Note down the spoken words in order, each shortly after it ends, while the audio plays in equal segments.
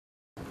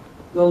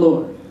the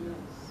Lord.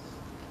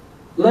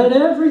 Let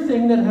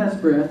everything that has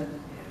breath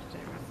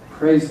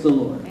praise the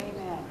Lord.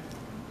 Amen.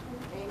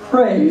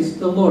 Praise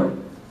the Lord.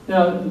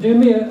 Now, do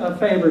me a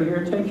favor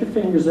here. Take your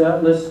fingers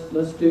out.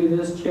 Let's do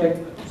this. Check.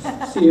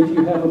 See if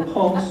you have a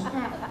pulse.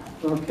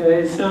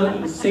 Okay. So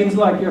it seems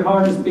like your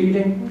heart is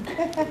beating.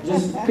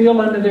 Just feel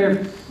under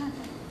there.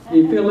 Do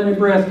you feel any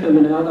breath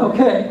coming out?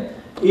 Okay.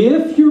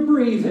 If you're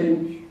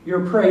breathing,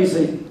 you're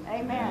praising.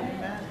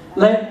 Amen.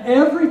 Let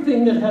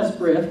everything that has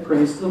breath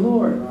praise the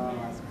Lord.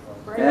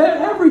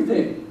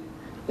 Everything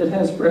that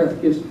has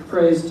breath gives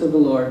praise to the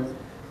Lord.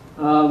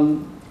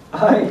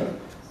 I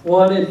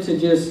wanted to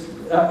just,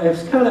 I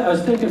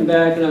was thinking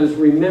back and I was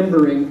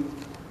remembering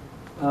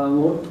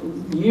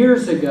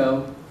years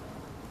ago.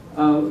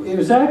 It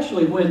was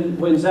actually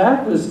when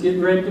Zach was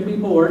getting ready to be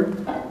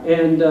born,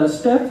 and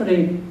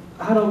Stephanie,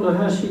 I don't know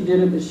how she did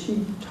it, but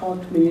she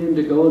talked me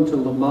into going to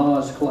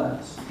Lamaze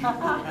class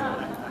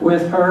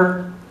with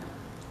her.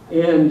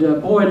 And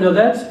boy, no,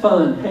 that's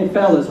fun. Hey,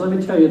 fellas, let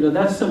me tell you, no,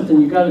 that's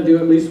something you got to do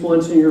at least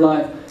once in your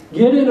life.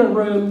 Get in a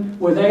room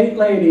with 8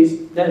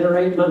 ladies that are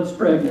 8 months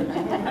pregnant.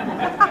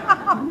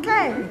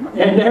 Okay.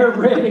 And they're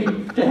ready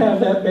to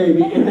have that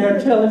baby. And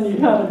they're telling you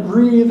how to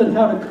breathe and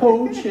how to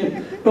coach.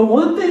 But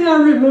one thing I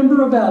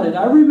remember about it,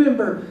 I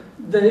remember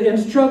the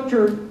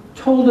instructor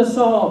told us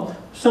all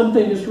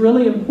something that's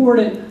really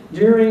important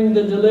during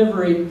the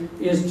delivery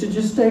is to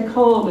just stay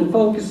calm and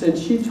focus. And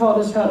she taught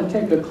us how to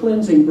take a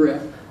cleansing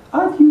breath.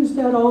 I've used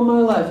that all my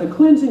life. A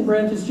cleansing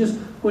breath is just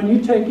when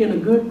you take in a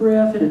good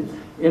breath, and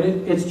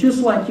it's just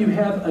like you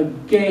have a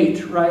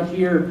gate right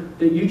here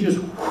that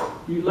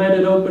you let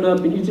it open up,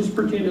 and you just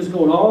pretend it's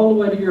going all the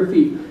way to your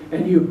feet,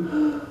 and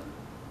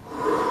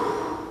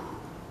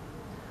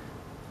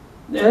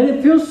and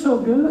it feels so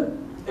good,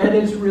 and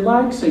it's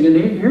relaxing. And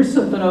here's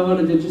something I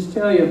wanted to just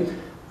tell you.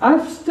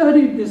 I've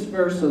studied this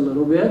verse a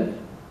little bit,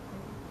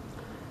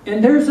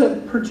 and there's a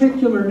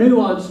particular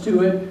nuance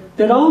to it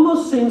that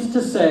almost seems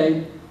to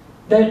say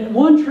that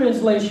one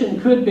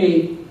translation could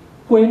be,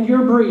 when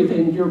you're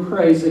breathing, you're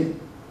praising.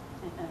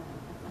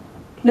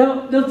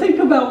 Now think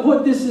about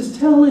what this is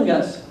telling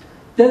us.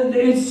 That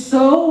it's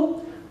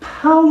so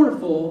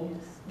powerful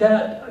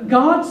that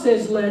God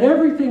says, let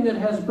everything that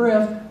has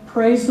breath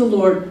praise the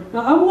Lord.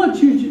 Now I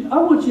want you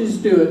to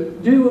just do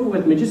it. Do it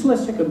with me. Just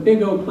let's take a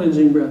big old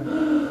cleansing breath.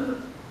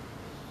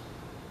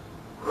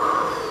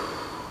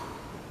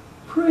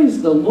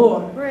 Praise the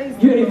Lord. Praise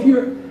the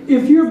Lord.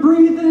 If you're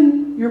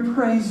breathing, you're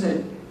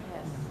praising.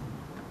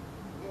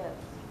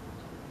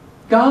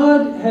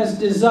 God has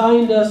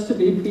designed us to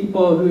be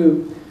people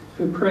who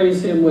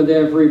praise Him with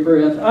every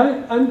breath.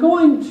 I'm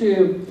going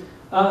to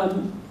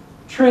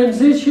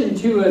transition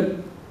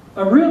to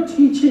a real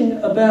teaching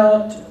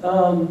about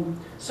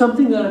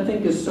something that I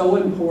think is so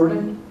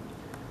important.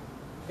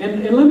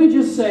 And let me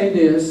just say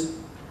this.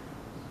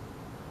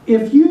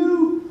 If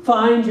you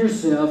find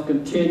yourself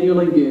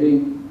continually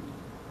getting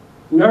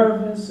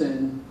nervous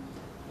and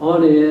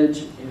on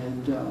edge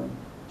and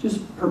just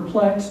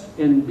perplexed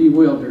and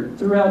bewildered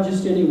throughout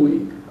just any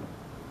week,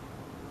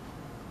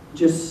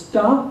 just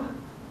stop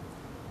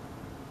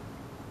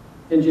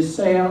and just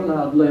say out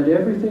loud, let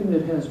everything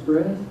that has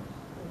breath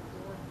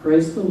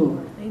praise the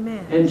Lord.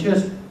 Amen. And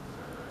just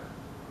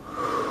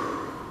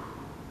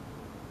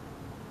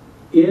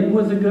in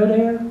with the good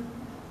air,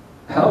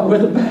 out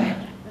with the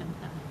bad.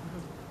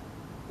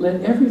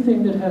 Let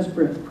everything that has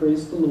breath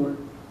praise the Lord.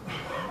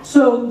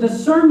 So the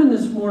sermon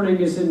this morning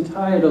is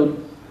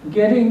entitled,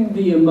 Getting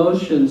the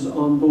Emotions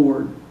on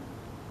Board.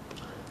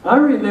 I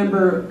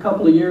remember a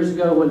couple of years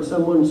ago when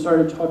someone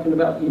started talking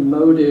about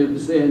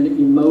emotives and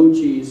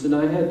emojis, and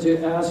I had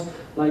to ask,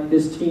 like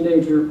this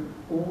teenager,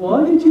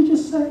 what did you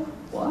just say?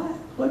 What?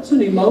 What's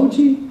an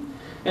emoji?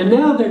 And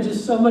now they're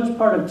just so much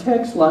part of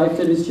text life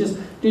that it's just,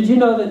 did you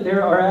know that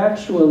there are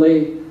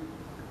actually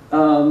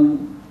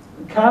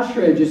cash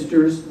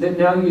registers that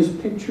now use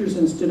pictures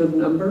instead of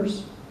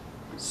numbers?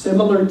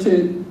 Similar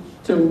to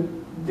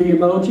the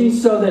emoji,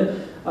 so that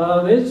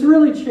it's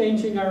really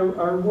changing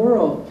our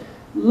world.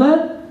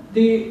 Let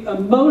the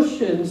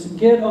emotions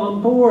get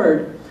on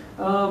board.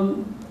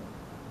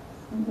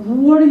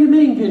 What do you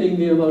mean getting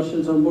the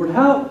emotions on board?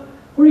 What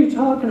are you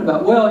talking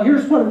about? Well,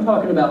 here's what I'm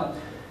talking about.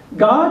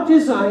 God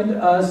designed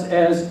us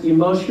as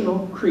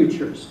emotional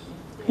creatures.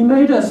 He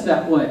made us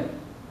that way.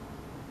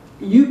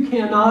 You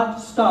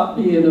cannot stop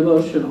being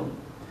emotional.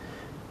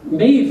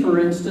 Me, for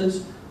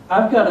instance,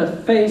 I've got a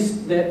face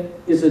that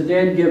is a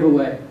dead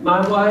giveaway.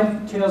 My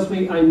wife tells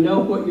me, I know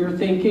what you're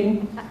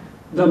thinking.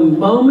 The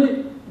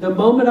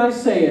moment I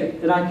say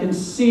it, and I can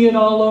see it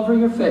all over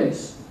your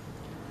face.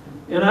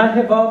 And I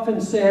have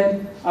often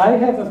said, I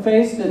have a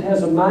face that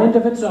has a mind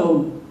of its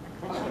own.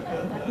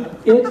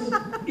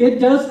 It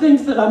does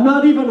things that I'm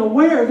not even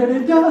aware that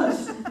it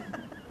does.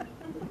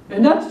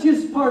 And that's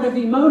just part of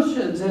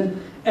emotions.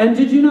 And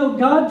did you know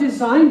God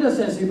designed us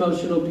as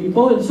emotional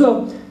people? And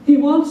so He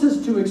wants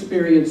us to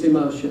experience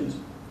emotions.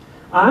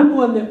 I'm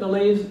one that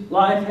believes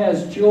life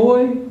has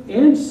joy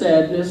and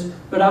sadness,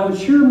 but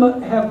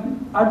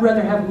I'd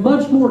rather have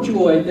much more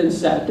joy than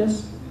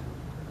sadness.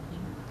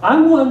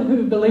 I'm one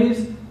who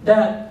believes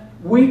that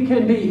we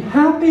can be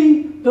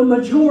happy the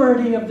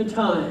majority of the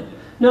time.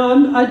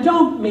 Now, I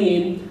don't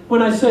mean,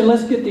 when I say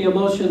let's get the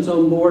emotions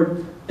on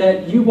board,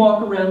 that you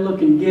walk around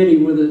looking giddy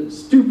with a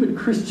stupid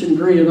Christian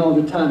grin all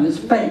the time. It's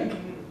fake.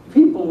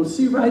 People will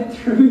see right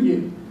through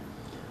you.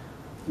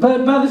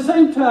 But by the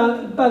same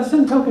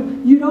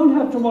token, you don't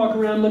have to walk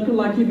around looking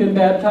like you've been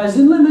baptized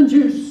in lemon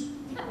juice.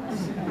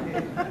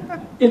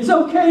 It's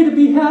okay to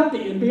be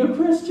happy and be a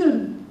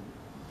Christian.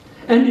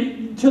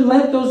 And to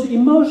let those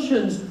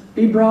emotions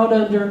be brought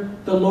under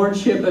the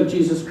lordship of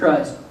Jesus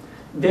Christ.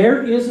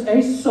 There is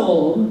a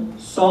psalm,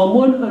 Psalm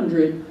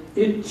 100.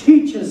 It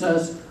teaches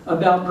us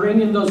about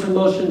bringing those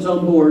emotions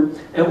on board,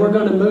 and we're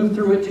going to move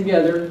through it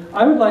together.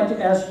 I would like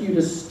to ask you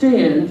to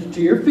stand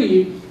to your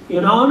feet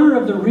in honor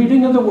of the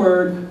reading of the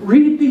Word.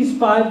 Read these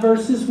 5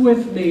 verses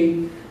with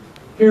me.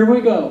 Here we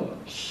go.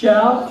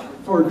 Shout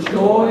for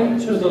joy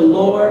to the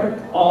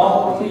Lord,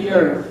 all the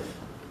earth.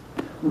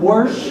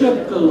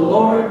 Worship the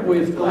Lord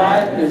with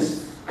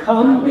gladness.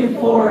 Come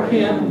before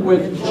Him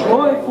with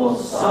joyful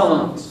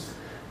songs.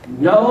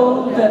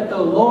 Know that the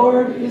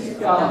Lord is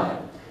God.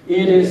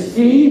 It is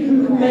He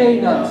who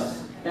made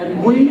us,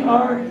 and we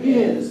are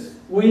His.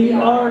 We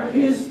are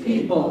His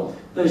people,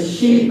 the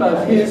sheep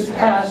of His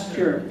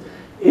pasture.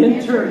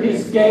 Enter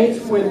His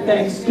gates with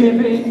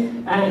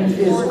thanksgiving and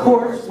His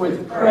courts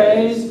with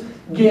praise.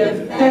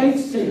 Give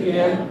thanks to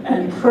Him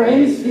and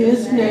praise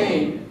His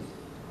name.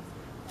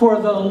 For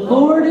the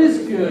Lord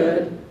is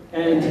good,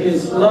 and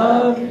His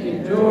love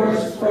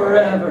endures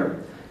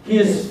forever.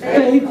 His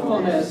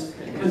faithfulness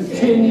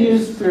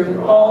continues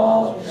through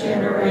all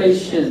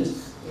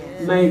generations.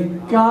 May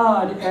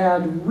God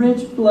add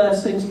rich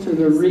blessings to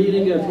the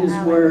reading of His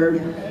Word.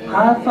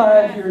 High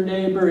five your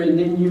neighbor, and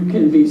then you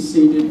can be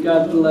seated.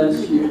 God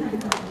bless you.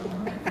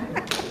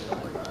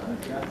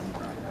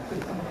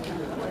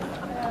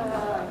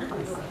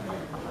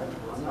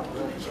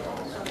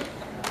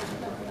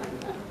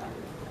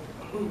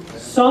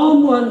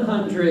 Psalm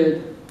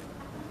 100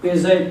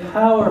 is a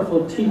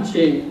powerful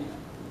teaching.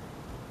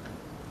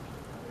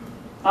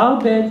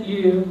 I'll bet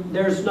you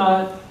there's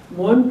not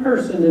one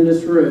person in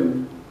this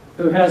room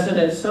who hasn't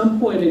at some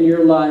point in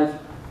your life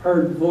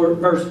heard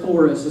verse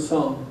 4 as a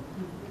song.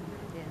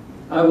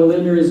 I will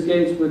enter His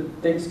gates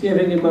with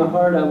thanksgiving in my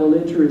heart. I will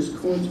enter His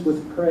courts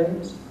with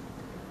praise.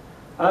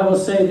 I will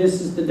say, this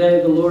is the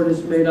day the Lord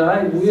has made.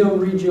 I will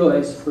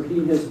rejoice, for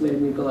He has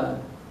made me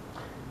glad.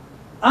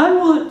 I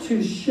want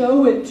to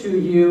show it to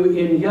you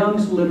in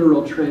Young's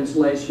literal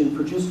translation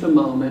for just a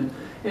moment.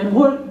 And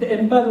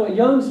by the way,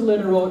 Young's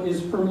literal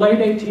is from late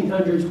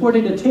 1800s. What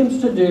it attempts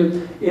to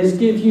do is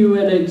give you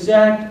an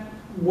exact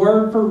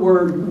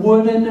word-for-word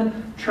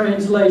wooden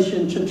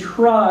translation to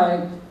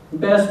try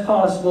best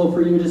possible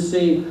for you to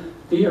see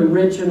the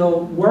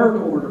original word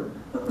order.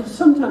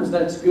 Sometimes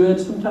that's good,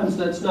 sometimes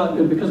that's not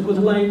good, because with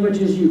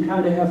languages you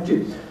kind of have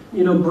to,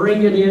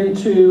 bring it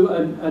into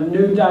a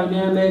new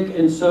dynamic,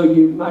 and so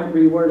you might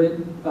reword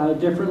it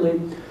differently.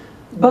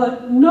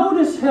 But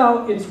notice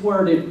how it's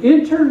worded.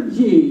 Enter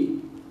ye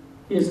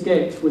His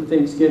gates with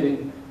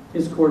thanksgiving,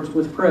 His courts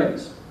with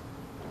praise.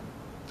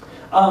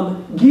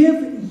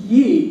 Give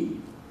ye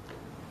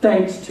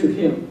thanks to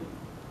Him.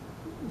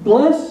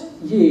 Bless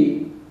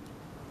ye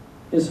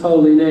His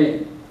holy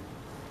name.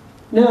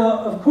 Now,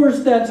 of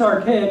course, that's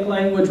archaic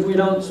language. We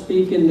don't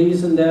speak in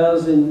these and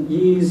thous and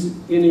ye's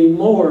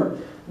anymore.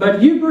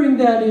 But you bring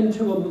that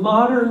into a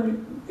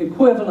modern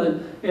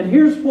equivalent, and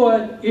here's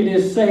what it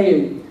is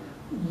saying.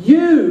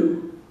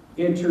 You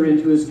enter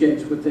into His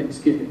gates with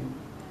thanksgiving.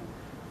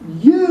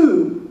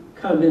 You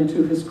come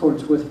into His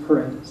courts with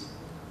praise.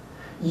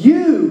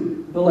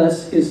 You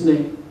bless His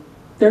name.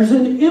 There's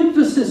an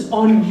emphasis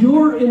on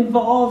your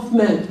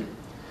involvement.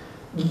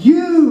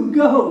 You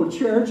go,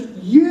 church.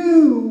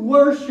 You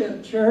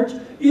worship, church.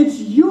 It's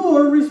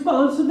your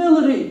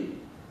responsibility.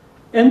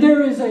 And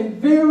there is a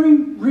very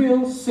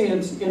real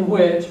sense in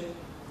which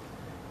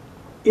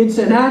it's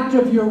an act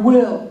of your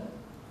will.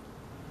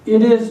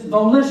 It is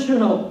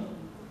volitional.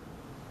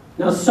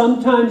 Now,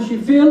 sometimes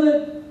you feel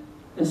it,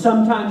 and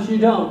sometimes you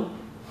don't.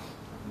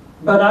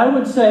 But I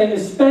would say,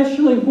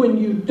 especially when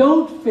you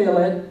don't feel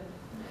it,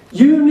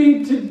 you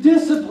need to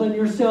discipline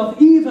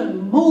yourself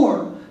even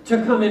more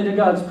to come into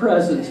God's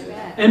presence.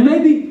 And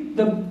maybe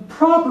the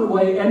proper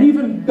way, and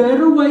even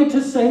better way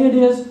to say it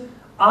is,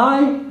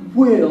 I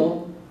will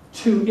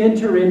to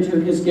enter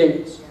into His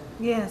gates.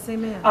 Yes,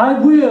 amen. I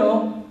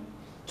will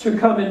to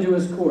come into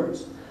His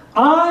courts.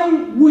 I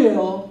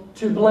will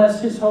to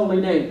bless His holy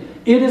name.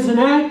 It is an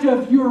act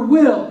of your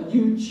will.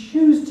 You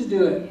choose to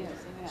do it.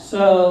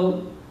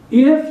 So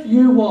if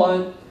you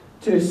want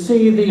to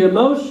see the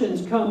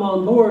emotions come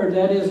on board,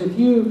 that is, if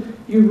you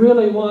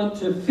really want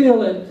to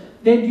feel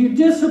it, then you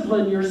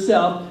discipline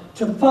yourself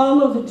to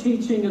follow the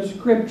teaching of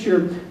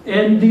Scripture,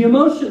 and the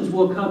emotions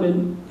will come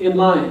in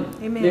line.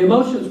 Amen. The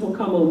emotions will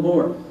come on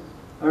board.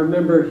 I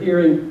remember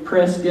hearing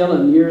Press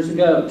Gillen years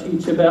ago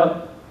teach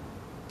about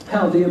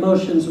how the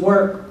emotions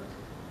work.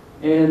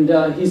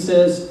 And he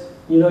says,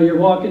 you're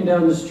walking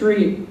down the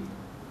street,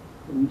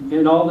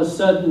 and all of a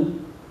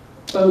sudden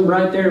Boom,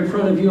 right there in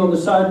front of you on the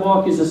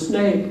sidewalk is a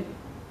snake.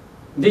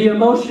 The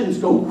emotions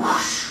go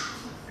whoosh.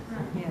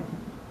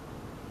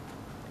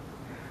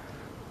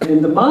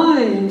 And the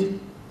mind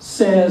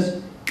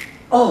says,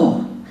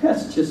 oh,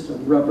 that's just a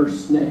rubber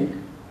snake.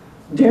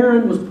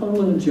 Darren was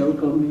pulling a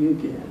joke on me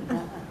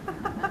again.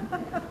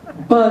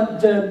 But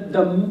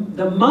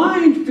the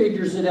mind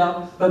figures it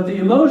out, but the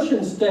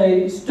emotions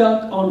stay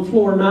stuck on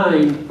floor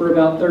 9 for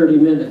about 30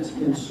 minutes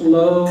and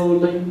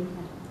slowly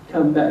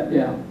come back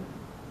down.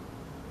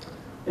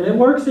 And it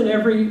works in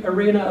every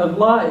arena of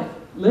life.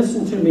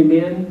 Listen to me,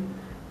 men.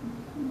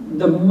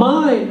 The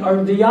mind,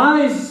 or the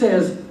eyes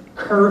says,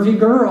 curvy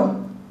girl.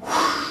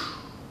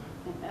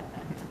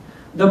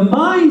 The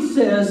mind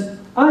says,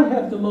 I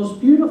have the most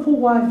beautiful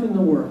wife in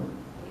the world.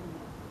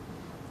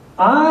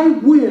 I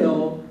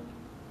will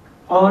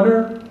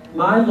honor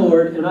my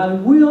Lord, and I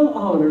will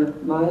honor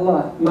my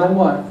wife.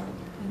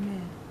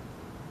 Amen.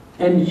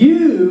 And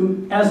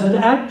you, as an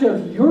act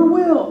of your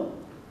will,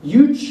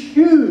 you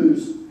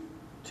choose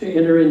to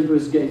enter into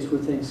his gates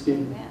with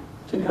thanksgiving,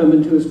 to come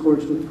into his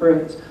courts with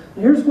praise.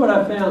 And here's what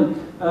I found.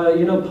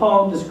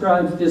 Paul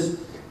describes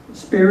this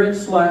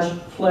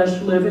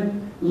spirit/flesh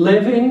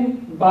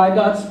living by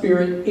God's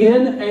Spirit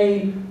in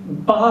a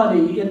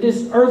body, in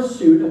this earth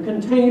suit, a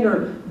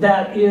container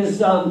that is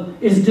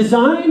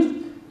designed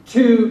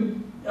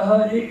to,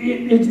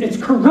 it's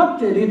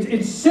corrupted,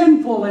 it's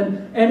sinful,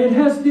 and it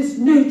has this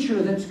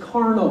nature that's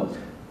carnal.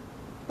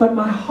 But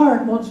my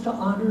heart wants to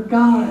honor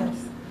God.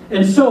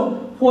 And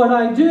so what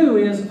I do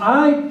is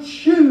I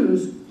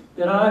choose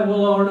that I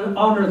will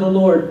honor the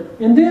Lord.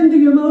 And then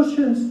the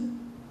emotions,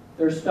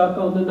 they're stuck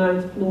on the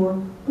 9th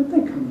floor, but they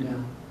come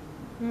down.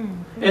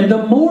 And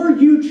the more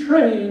you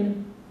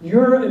train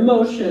your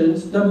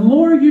emotions, the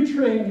more you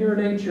train your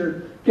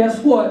nature, guess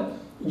what?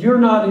 You're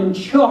not in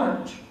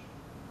charge.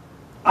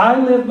 I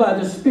live by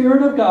the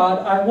Spirit of God.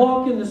 I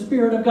walk in the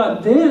Spirit of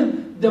God.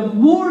 Then, the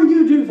more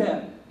you do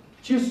that,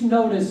 just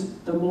notice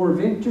the more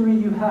victory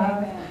you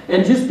have.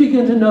 And just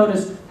begin to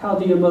notice how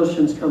the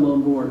emotions come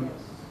on board.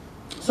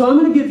 So I'm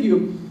going to give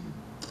you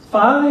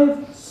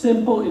 5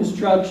 simple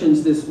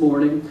instructions this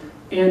morning.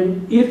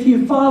 And if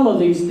you follow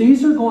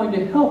these are going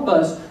to help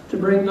us to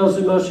bring those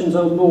emotions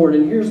on board.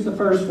 And here's the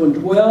first one.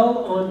 Dwell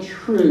on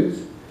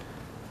truth.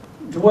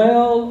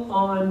 Dwell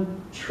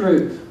on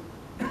truth.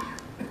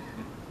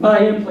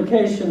 By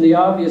implication, the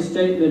obvious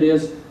statement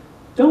is,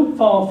 don't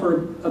fall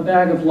for a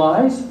bag of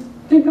lies.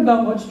 Think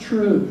about what's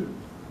true.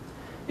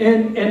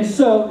 And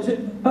so,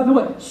 by the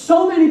way,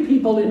 so many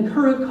people in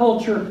current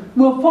culture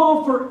will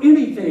fall for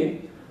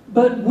anything.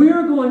 But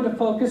we're going to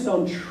focus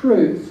on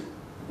truth.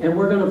 And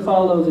we're going to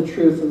follow the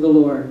truth of the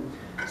Lord.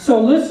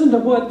 So listen to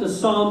what the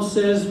Psalm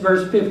says,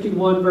 verse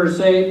 51, verse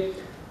 8.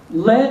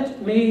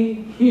 Let me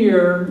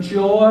hear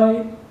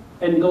joy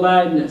and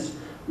gladness.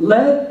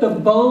 Let the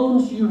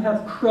bones you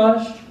have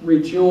crushed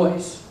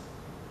rejoice.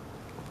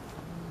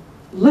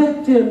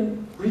 Let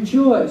them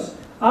rejoice.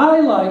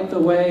 I like the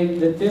way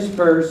that this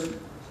verse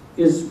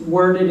is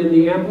worded in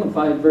the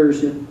Amplified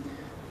Version.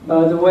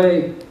 By the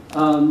way,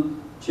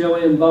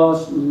 Joanne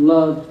Voss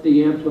loved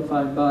the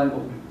Amplified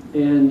Bible.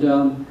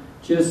 And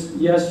just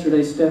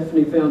yesterday,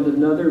 Stephanie found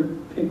another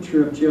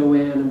picture of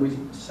Joanne, and we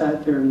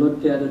sat there and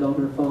looked at it on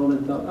her phone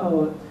and thought,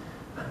 oh,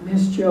 I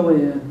miss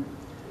Joanne.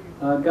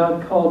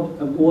 God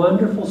called a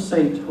wonderful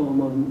saint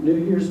home on New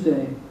Year's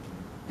Day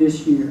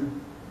this year.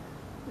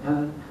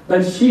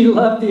 But she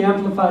loved the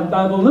Amplified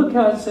Bible. Look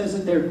how it says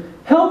it there.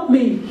 Help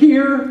me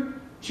hear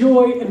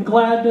joy and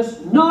gladness,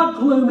 not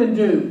gloom and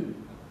doom.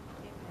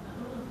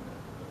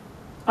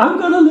 I'm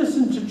going to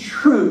listen to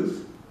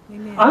truth.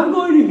 Amen. I'm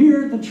going to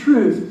hear the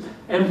truth.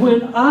 And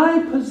when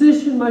I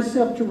position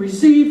myself to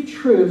receive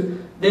truth,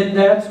 then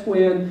that's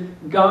when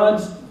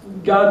God's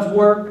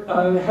work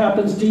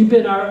happens deep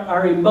in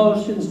our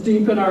emotions,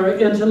 deep in our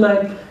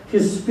intellect.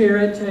 His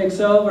Spirit takes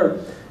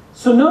over.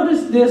 So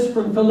notice this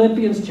from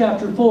Philippians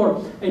chapter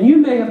 4. And you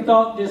may have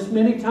thought this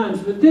many times,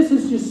 but this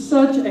is just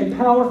such a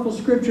powerful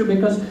scripture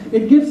because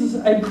it gives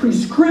us a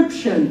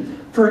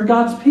prescription for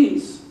God's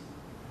peace.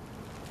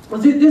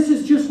 This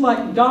is just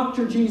like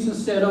Dr.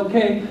 Jesus said,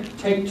 okay,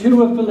 take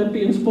 2 of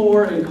Philippians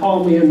 4 and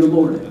call me in the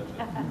morning.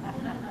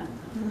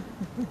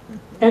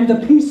 And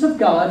the peace of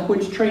God,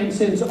 which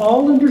transcends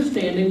all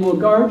understanding, will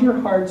guard your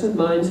hearts and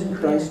minds in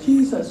Christ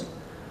Jesus.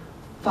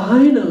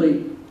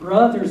 Finally,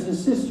 brothers and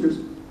sisters,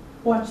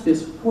 watch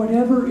this.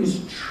 Whatever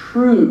is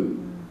true,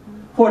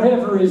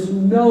 whatever is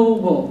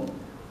noble,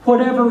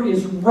 whatever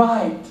is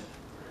right,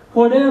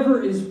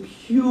 whatever is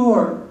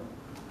pure,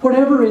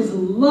 whatever is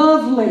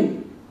lovely.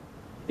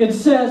 It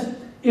says,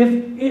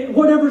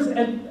 whatever's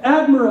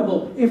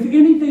admirable, if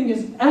anything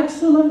is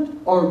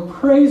excellent or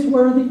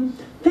praiseworthy,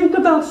 think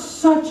about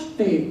such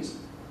things.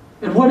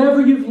 And whatever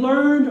you've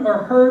learned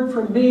or heard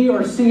from me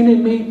or seen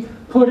in me,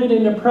 put it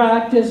into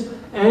practice,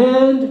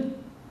 and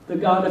the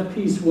God of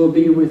peace will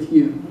be with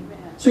you.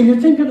 Amen. So you're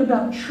thinking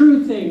about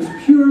true things,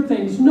 pure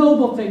things,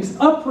 noble things,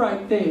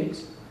 upright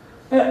things.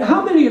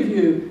 How many of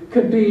you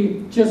could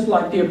be just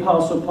like the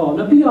Apostle Paul?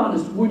 Now be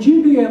honest, would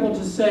you be able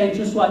to say,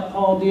 just like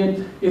Paul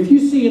did, if you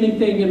see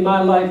anything in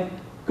my life,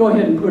 go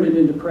ahead and put it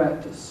into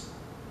practice?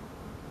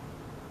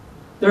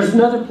 There's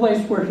another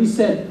place where he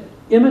said,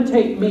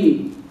 imitate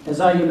me as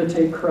I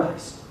imitate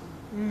Christ.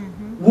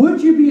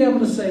 Would you be able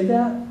to say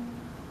that?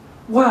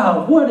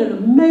 Wow, what an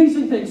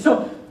amazing thing.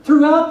 So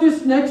throughout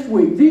this next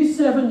week, these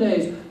 7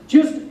 days,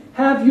 just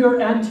have your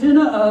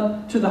antenna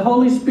up to the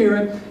Holy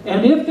Spirit.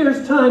 And if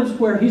there's times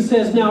where he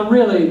says, now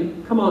really,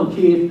 come on,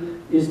 Keith,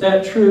 is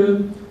that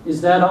true? Is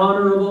that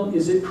honorable?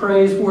 Is it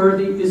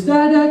praiseworthy? Is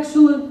that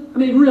excellent? I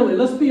mean, really,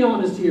 let's be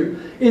honest here.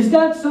 Is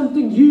that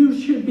something you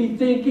should be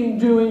thinking,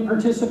 doing,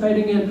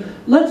 participating in?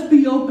 Let's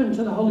be open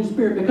to the Holy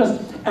Spirit,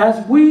 because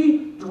as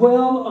we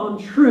dwell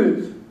on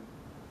truth,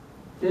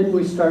 then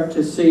we start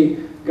to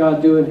see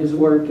God doing His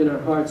work in our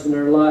hearts and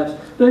our lives.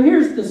 Now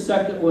here's the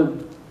second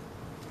one.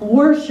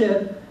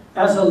 Worship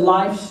as a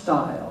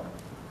lifestyle.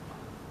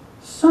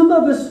 Some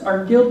of us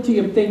are guilty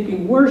of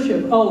thinking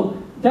worship,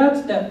 oh,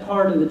 that's that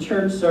part of the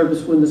church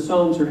service when the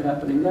songs are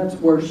happening. That's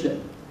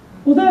worship.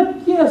 Well,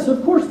 yes,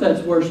 of course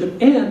that's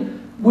worship. And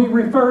we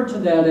refer to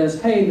that as,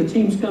 hey, the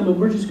team's coming,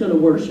 we're just going to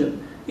worship.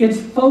 It's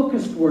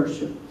focused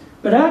worship.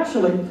 But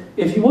actually,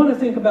 if you want to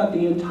think about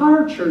the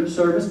entire church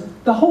service,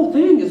 the whole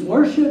thing is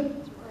worship.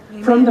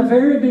 From the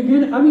very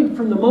beginning, I mean,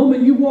 from the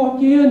moment you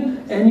walk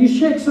in and you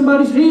shake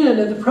somebody's hand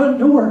at the front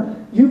door,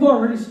 you've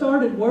already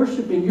started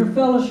worshiping. You're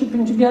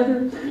fellowshipping together.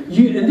 And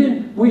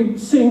then we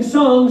sing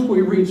songs,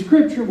 we read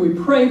scripture, we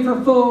pray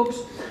for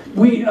folks.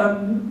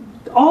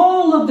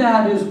 All of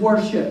that is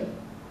worship.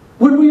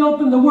 When we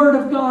open the Word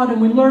of God and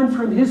we learn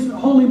from His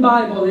Holy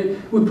Bible,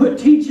 we put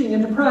teaching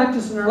into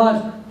practice in our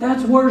lives,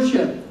 that's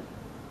worship.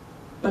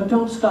 But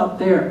don't stop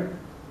there.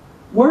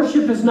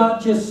 Worship is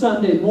not just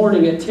Sunday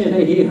morning at 10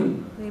 a.m.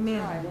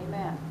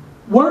 Amen.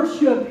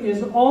 Worship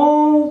is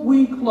all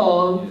week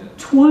long,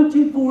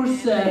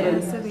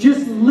 24/7,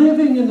 just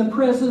living in the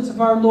presence of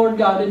our Lord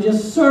God and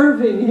just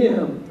serving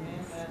Him.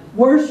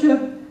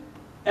 Worship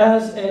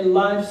as a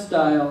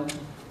lifestyle.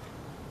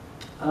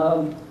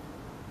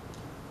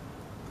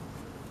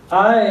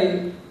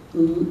 I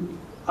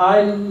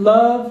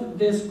love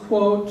this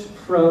quote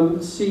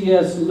from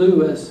C.S.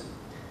 Lewis,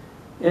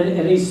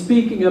 and he's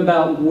speaking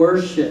about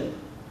worship.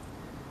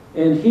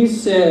 And he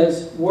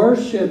says,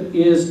 worship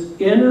is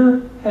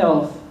inner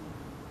health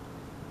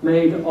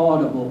made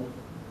audible.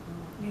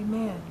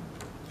 Amen.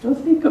 So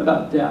think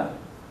about that.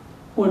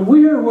 When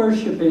we are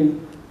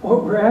worshiping,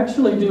 what we're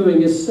actually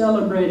doing is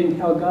celebrating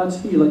how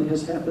God's healing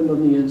has happened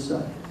on the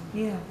inside.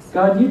 Yes.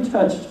 God, you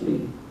touched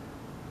me.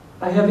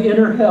 I have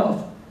inner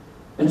health.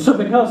 And so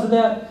because of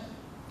that,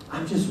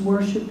 I'm just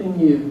worshiping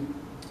you.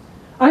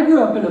 I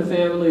grew up in a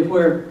family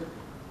where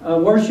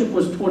worship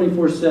was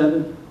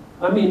 24/7.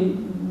 I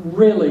mean,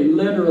 really,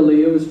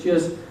 literally, it was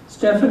just,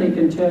 Stephanie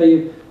can tell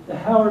you, the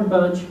Howard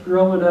Bunch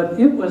growing up,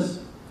 it was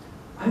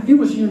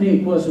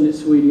unique, wasn't it,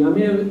 sweetie? I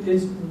mean,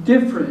 it's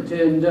different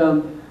and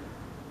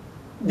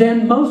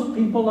than most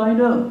people I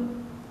know.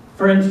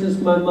 For instance,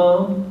 my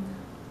mom,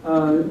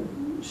 I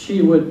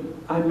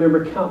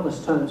remember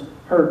countless times,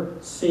 her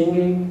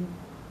singing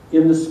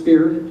in the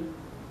Spirit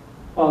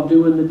while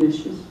doing the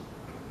dishes.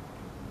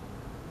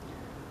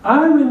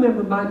 I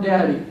remember my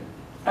daddy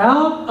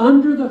out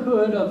under the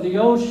hood of the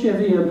old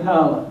Chevy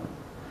Impala,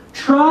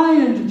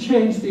 trying to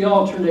change the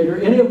alternator,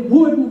 and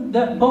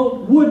that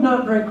bolt would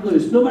not break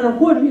loose, no matter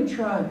what he had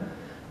tried.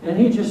 And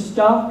he just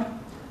stopped,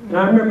 and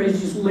I remember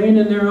he's just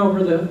leaning there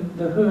over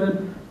the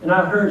hood, and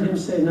I heard him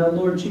say, now,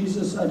 Lord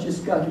Jesus, I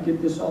just got to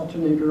get this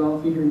alternator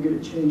off here and get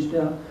it changed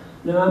out.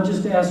 Now, I'm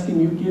just asking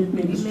you, give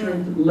me the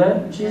strength.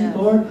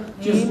 Lord,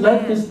 just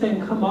let this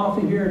thing come off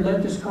of here and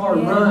let this car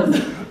run.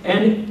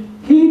 And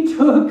he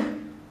took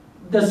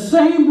the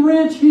same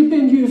wrench he'd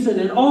been using,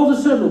 and all of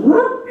a sudden,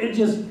 whoop, it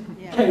just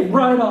came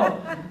right off.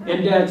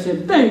 And Dad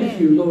said,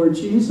 thank you, Lord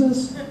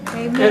Jesus.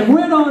 Amen. And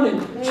went on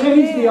and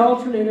changed the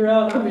alternator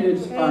out. I mean,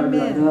 it's fired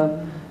right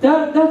up.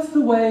 That's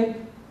the way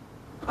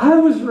I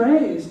was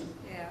raised.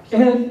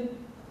 And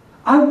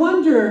I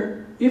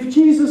wonder if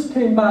Jesus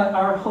came by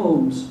our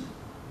homes,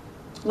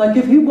 like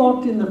if He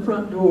walked in the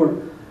front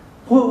door,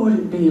 what would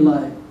it be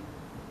like?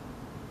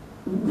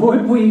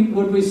 Would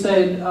we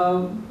say,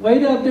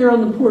 wait out there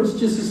on the porch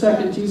just a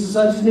second, Jesus,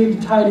 I just need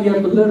to tidy up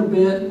a little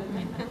bit.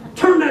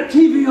 Turn that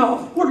TV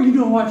off. What are you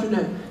doing watching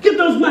that? Get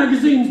those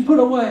magazines put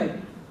away.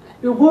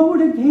 What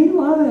would it be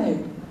like?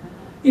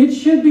 It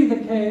should be the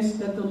case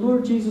that the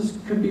Lord Jesus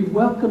could be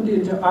welcomed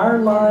into our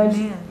lives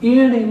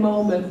any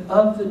moment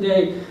of the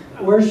day.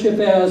 Worship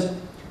as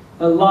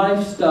a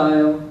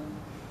lifestyle.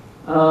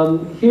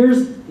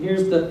 Here's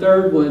the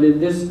third one,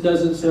 and this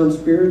doesn't sound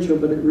spiritual,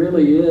 but it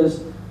really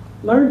is.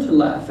 Learn to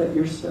laugh at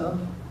yourself.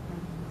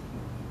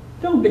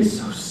 Don't be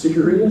so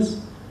serious.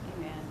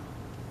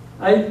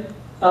 I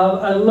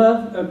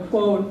love a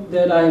quote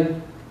that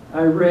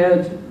I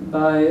read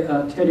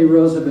by Teddy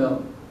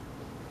Roosevelt.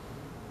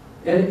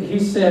 And he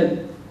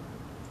said,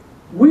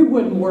 we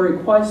wouldn't worry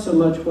quite so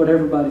much what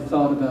everybody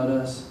thought about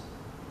us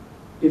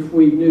if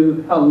we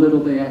knew how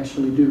little they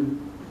actually do.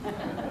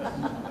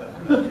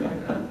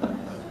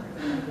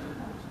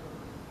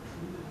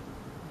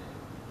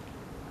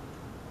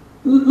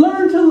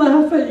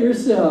 laugh at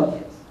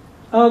yourself.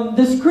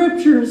 The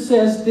scripture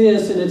says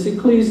this, and it's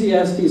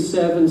Ecclesiastes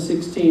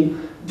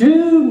 7:16.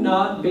 Do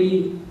not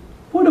be,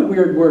 what a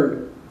weird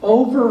word,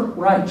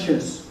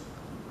 over-righteous.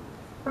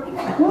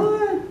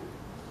 What?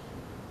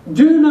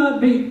 Do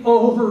not be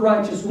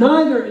over-righteous.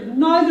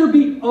 Neither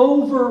be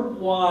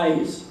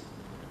over-wise.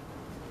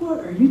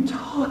 What are you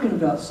talking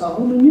about,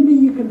 Solomon? You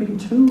mean you can be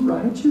too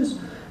righteous?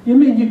 You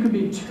mean you can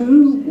be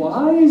too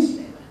wise?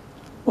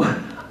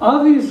 Well,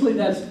 obviously,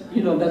 that's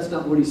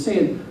not what he's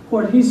saying.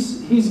 What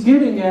he's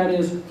getting at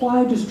is,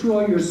 why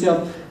destroy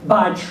yourself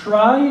by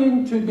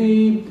trying to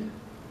be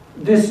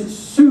this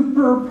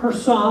super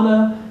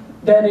persona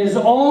that is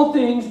all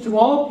things to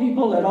all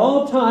people at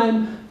all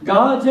time,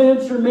 God's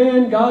answer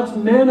man, God's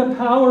man of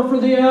power for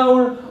the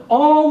hour,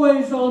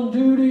 always on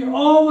duty,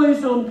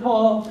 always on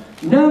call,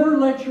 never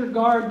let your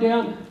guard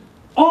down,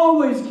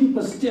 always keep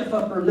a stiff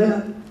upper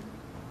lip.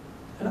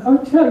 And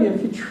I'll tell you,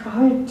 if you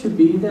try to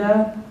be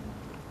that,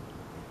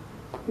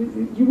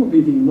 you will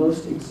be the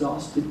most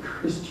exhausted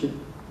Christian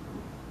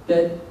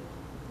that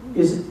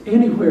is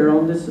anywhere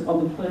on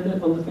the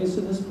planet, on the face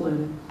of this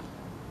planet.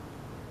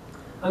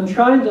 I'm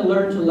trying to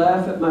learn to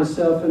laugh at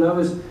myself, and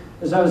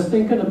as I was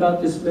thinking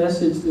about this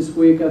message this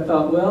week, I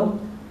thought, well,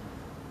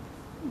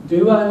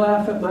 do I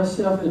laugh at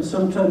myself? And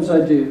sometimes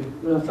I do.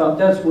 And I thought,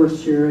 that's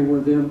worth sharing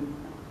with them.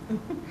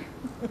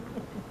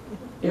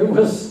 It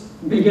was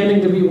beginning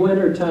to be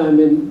winter time,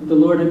 and the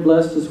Lord had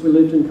blessed us. We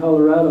lived in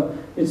Colorado.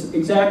 It's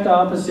exact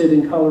opposite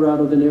in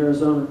Colorado than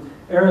Arizona.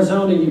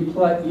 Arizona,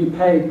 you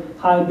pay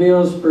high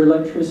bills for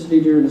electricity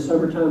during the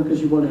summertime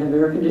because you want to have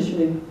air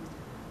conditioning.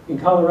 In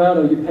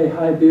Colorado, you pay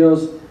high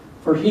bills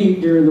for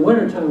heat during the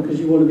wintertime because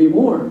you want to be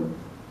warm.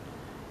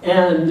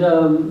 And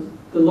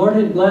the Lord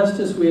had blessed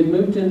us. We had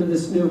moved into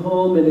this new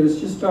home, and it was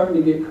just starting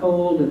to get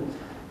cold.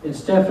 And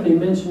Stephanie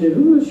mentioned it.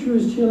 Ooh, it sure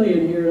is chilly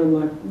in here. And I'm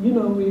like, we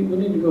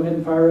need to go ahead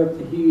and fire up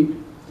the heat.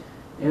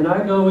 And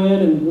I go in,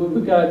 and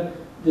we got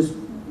this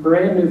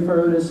brand new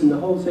furnace and the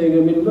whole thing. I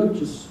mean, it looked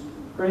just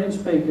brand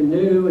spanking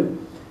new.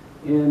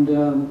 And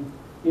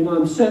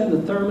I'm setting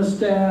the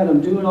thermostat. I'm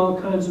doing all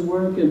kinds of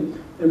work. And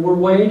we're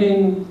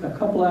waiting a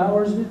couple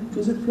hours.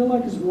 Does it feel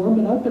like it's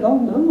warming up at all?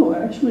 No,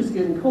 actually it's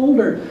getting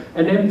colder.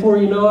 And then before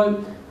you know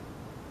it,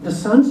 the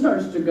sun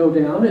starts to go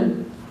down,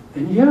 and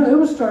yeah, it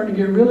was starting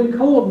to get really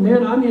cold.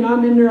 Man, I'm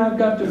in there, I've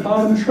got the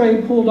bottom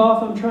tray pulled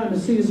off. I'm trying to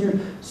see, is there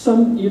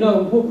some,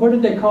 what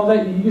did they call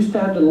that? You used to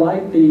have to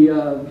light the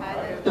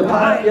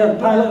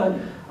pilot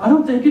light. I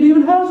don't think it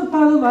even has a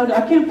pilot light.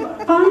 I can't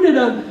find it.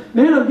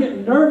 I'm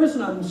getting nervous,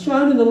 and I'm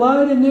shining the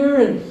light in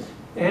there,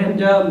 and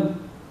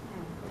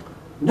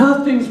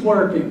nothing's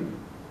working.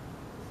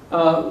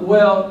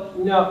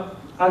 Now,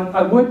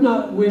 I would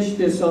not wish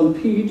this on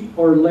Pete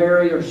or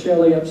Larry or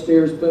Shelley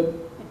upstairs, but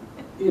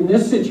in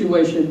this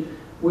situation,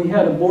 we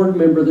had a board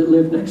member that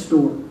lived next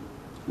door.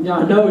 Now,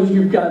 I know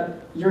you're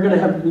going to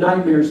have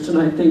nightmares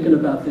tonight thinking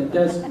about that.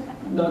 That's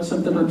not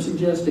something I'm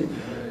suggesting.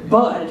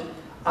 But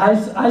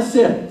I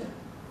said,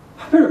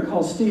 I better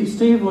call Steve.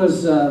 Steve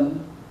was,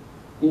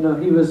 he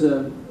was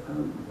a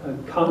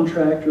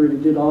contractor, and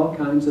he did all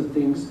kinds of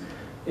things.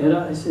 And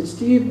I said,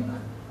 Steve,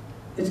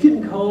 it's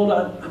getting cold.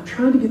 I'm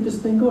trying to get this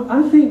thing going.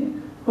 I think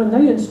when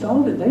they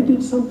installed it, they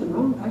did something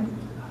wrong. I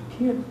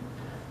can't.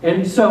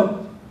 And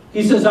so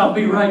he says, I'll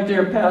be right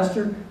there,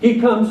 Pastor. He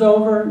comes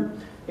over,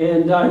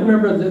 and I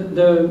remember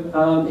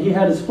he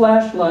had his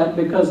flashlight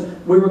because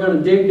we were going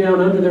to dig down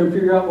under there and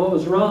figure out what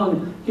was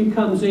wrong. He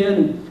comes in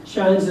and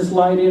shines his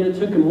light in. It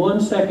took him 1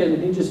 second,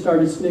 and he just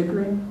started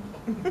snickering.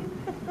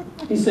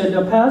 He said,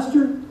 now,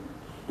 Pastor,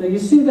 now you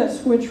see that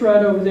switch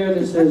right over there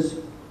that says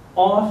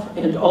off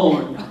and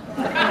on?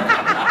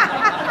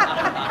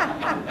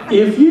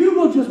 If you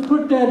will just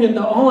put that in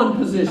the on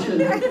position,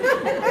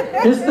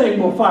 this thing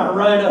will fire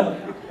right up.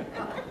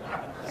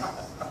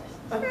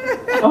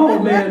 Oh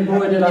man,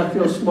 boy, did I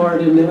feel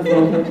smart in that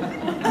moment.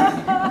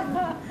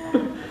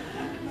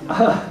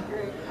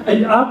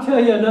 And I'll tell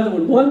you another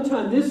one. One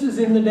time, this was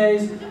in the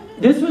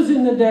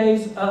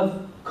days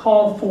of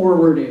call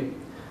forwarding.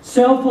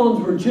 Cell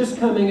phones were just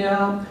coming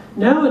out.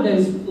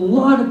 Nowadays, a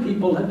lot of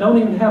people don't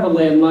even have a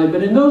landline,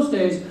 but in those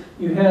days,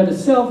 you had a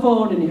cell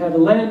phone and you had a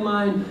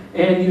landline,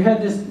 and you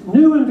had this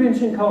new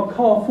invention called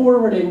call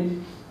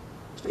forwarding.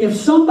 If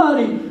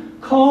somebody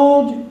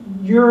called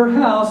your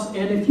house,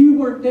 and if you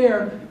weren't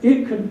there,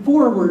 it could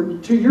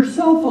forward to your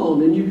cell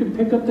phone, and you could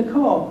pick up the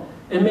call.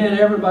 And man,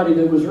 everybody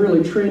that was really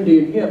trendy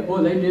and hip,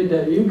 boy, they did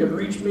that. You could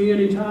reach me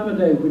any time of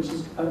day, which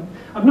is,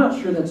 I'm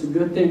not sure that's a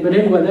good thing, but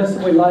anyway, that's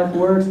the way life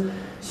works.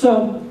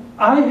 So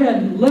I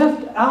had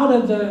left out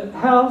of the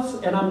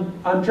house, and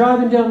I'm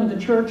driving down to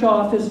the church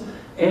office,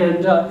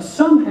 and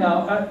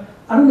somehow,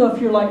 I don't know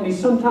if you're like me,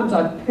 sometimes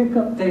I pick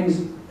up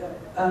things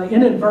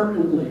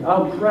inadvertently.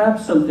 I'll grab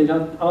something,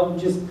 I'll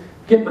just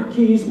get my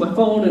keys, my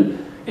phone,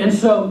 and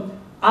so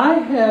I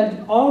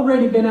had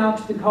already been out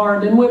to the car,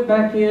 then went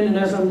back in, and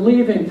as I'm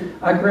leaving,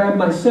 I grabbed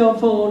my cell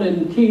phone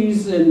and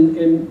keys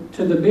and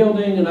to the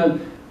building, and I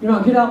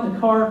get out in the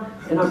car,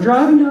 and I'm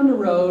driving down the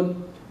road,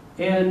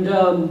 and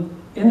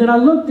then I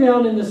look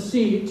down in the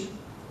seat,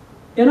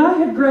 And I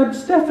had grabbed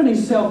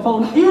Stephanie's cell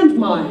phone and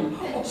mine.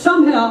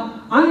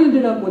 Somehow, I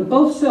ended up with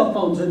both cell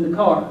phones in the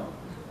car.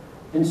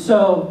 And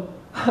so,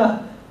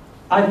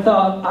 I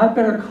thought, I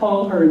better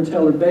call her and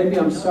tell her, baby,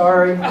 I'm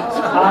sorry.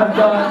 I've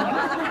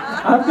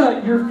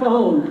got your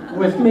phone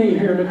with me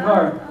here in the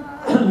car.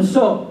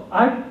 So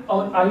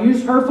I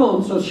use her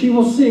phone so she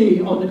will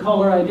see on the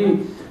caller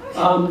ID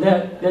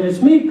that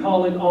it's me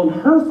calling on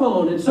her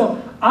phone. And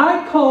so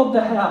I called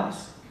the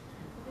house.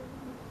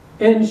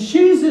 And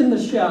she's in the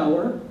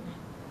shower.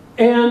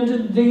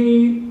 And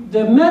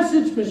the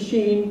message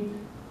machine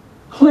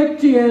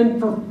clicked in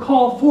for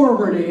call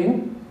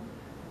forwarding.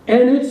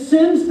 And it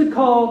sends the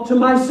call to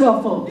my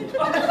cell phone.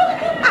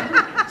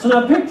 So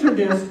now picture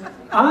this.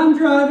 I'm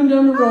driving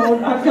down the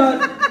road. I've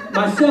got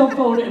my cell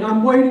phone and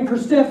I'm waiting for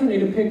Stephanie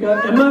to pick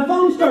up. And my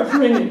phone starts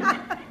ringing.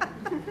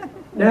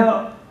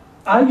 Now,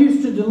 I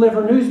used to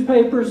deliver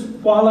newspapers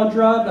while I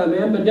drive. I'm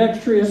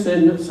ambidextrous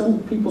and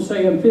some people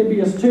say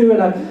amphibious too.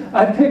 And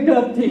I picked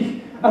up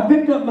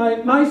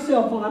my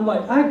cell phone. I'm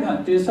like, I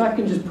got this. I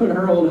can just put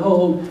her on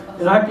hold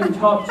and I can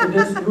talk to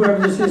this,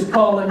 whoever this is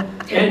calling.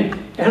 And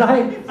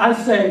I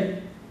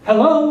say,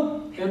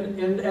 hello.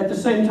 And at the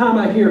same time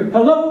I hear,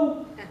 hello.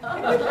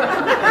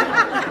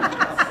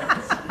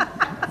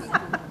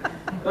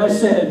 I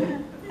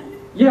said,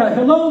 yeah,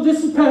 hello,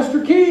 this is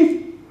Pastor Keith.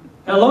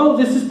 Hello,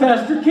 this is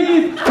Pastor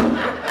Keith.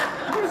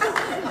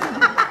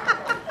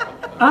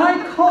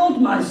 I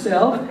called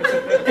myself,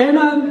 and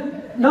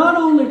I'm not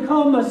only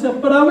called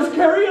myself, but I was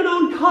carrying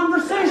on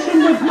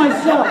conversation with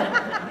myself.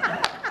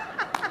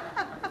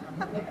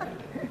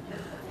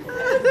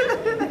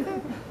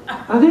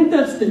 I think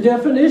that's the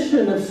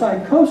definition of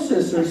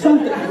psychosis or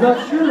something, I'm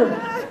not sure.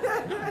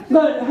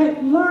 But hey,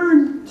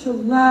 learn to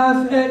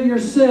laugh at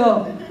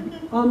yourself.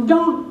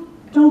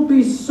 Don't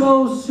be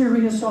so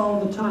serious all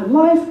the time.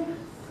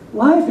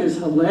 Life is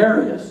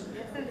hilarious.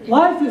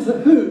 Life is a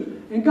hoot.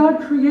 And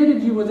God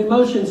created you with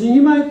emotions. And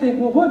you might think,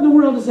 well, what in the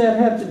world does that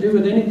have to do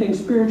with anything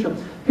spiritual?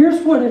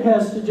 Here's what it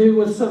has to do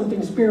with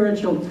something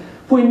spiritual.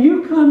 When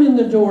you come in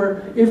the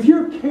door, if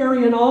you're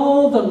carrying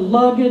all the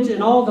luggage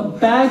and all the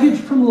baggage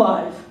from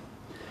life,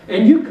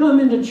 and you come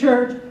into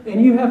church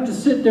and you have to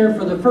sit there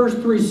for the first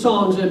 3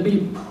 songs and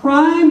be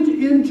primed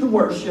into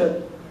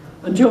worship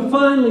until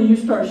finally you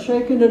start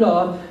shaking it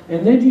off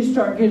and then you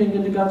start getting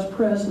into God's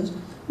presence.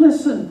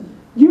 Listen,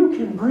 you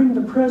can bring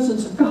the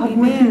presence of God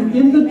with you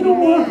in the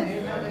door.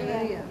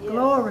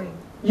 Glory.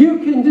 You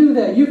can do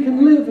that. You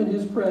can live in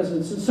His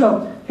presence. And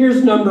so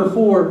here's number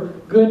 4,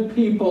 good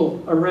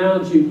people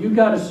around you. You've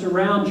got to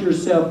surround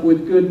yourself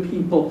with good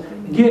people.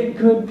 Get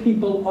good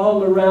people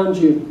all around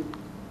you.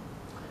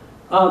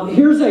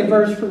 Here's a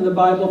verse from the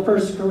Bible,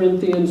 1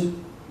 Corinthians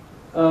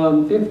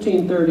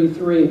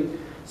 15:33.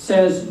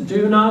 Says,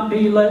 do not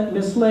be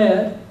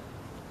misled.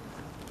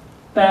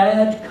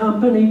 Bad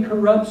company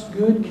corrupts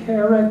good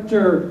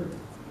character.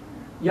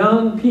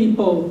 Young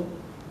people,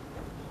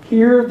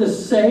 hear the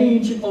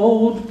sage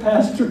old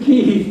Pastor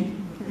Keith.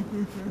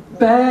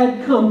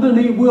 Bad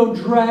company will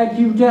drag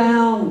you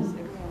down.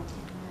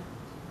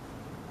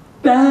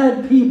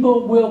 Bad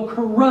people will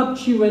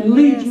corrupt you and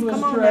lead you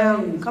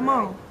astray. Come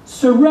on.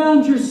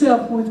 Surround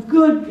yourself with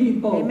good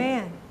people.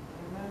 Amen.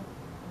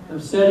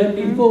 I've said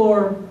it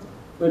before,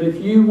 but if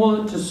you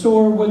want to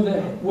soar with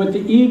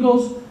the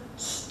eagles,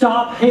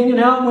 stop hanging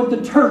out with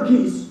the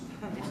turkeys.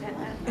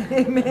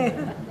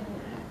 Amen.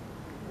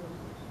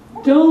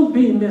 Don't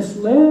be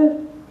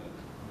misled.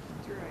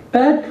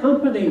 Bad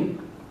company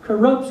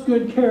corrupts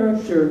good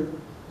character.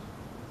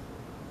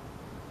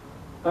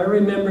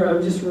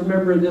 I'm just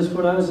remembering this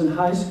when I was in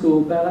high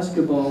school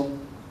basketball.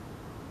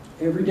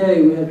 Every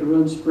day we had to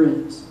run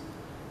sprints.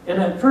 And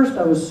at first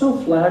I was so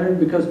flattered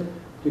because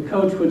the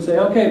coach would say,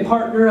 okay,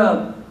 partner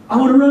up. I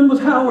want to run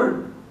with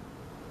Howard.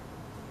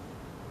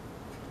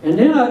 And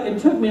then it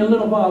took me a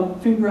little while to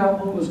figure out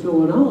what was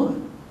going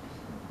on.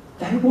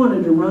 They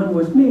wanted to run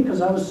with me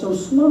because I was so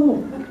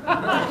slow.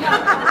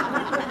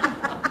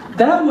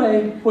 That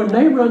way, when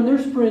they run their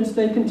sprints,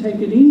 they can take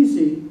it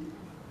easy.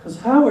 Because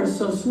Howard's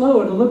so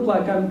slow, it'll look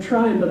like I'm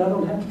trying, but I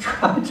don't have to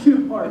try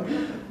too hard.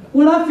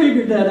 When I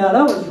figured that out,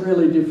 I was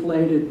really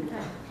deflated.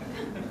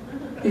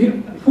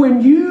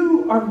 When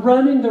you are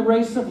running the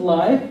race of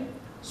life,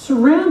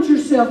 surround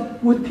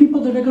yourself with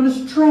people that are going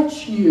to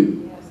stretch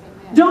you.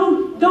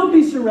 Don't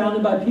be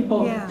surrounded by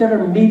people that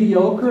are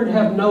mediocre and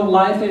have no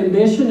life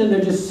ambition and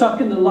they're just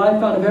sucking the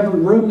life out of every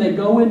room they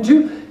go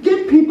into.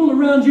 Get people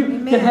around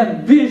you that have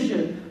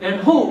vision and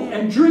hope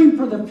and dream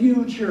for the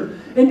future.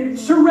 And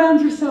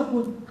surround yourself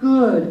with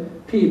good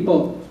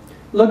people.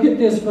 Look at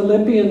this,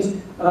 Philippians.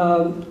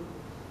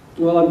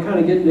 Well, I'm kind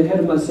of getting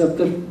ahead of myself.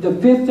 The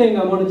 5th thing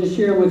I wanted to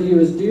share with you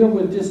is deal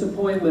with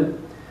disappointment.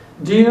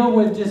 Deal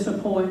with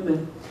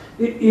disappointment.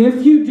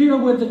 If you deal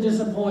with the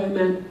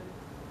disappointment,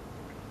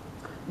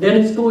 then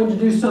it's going to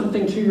do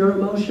something to your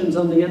emotions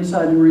on the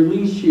inside and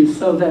release you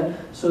so that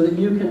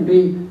you can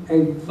be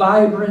a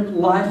vibrant,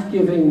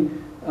 life-giving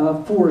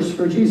force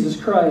for Jesus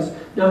Christ.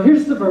 Now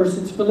here's the verse.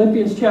 It's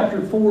Philippians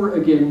chapter 4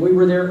 again. We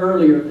were there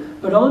earlier.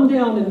 But on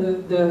down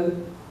in the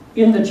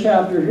in the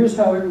chapter. Here's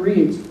how it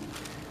reads.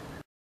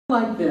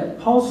 Like that,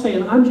 Paul's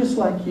saying, I'm just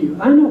like you.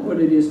 I know what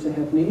it is to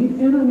have need,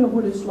 and I know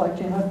what it's like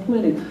to have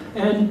plenty.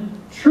 And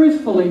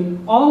truthfully,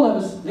 all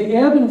of us, the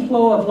ebb and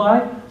flow of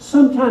life,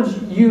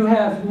 sometimes you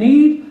have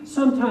need,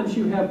 sometimes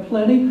you have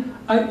plenty.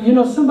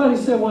 Somebody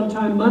said one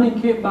time, money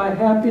can't buy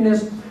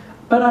happiness,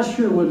 but I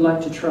sure would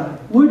like to try.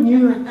 Wouldn't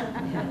you?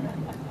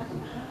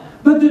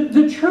 But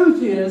the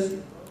truth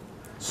is,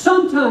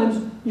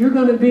 sometimes you're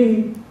going to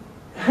be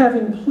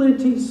having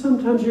plenty,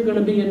 sometimes you're going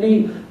to be in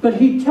need. But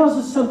he tells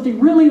us something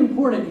really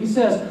important. He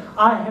says,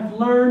 I have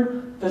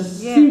learned the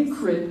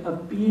secret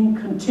of being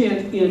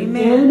content in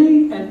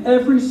any and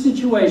every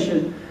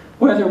situation,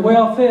 whether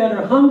well-fed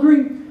or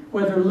hungry,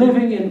 whether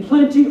living in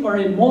plenty or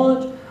in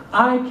want.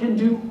 I can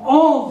do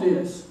all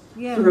this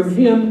through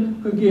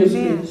Him who gives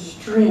me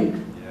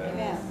strength.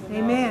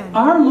 Amen.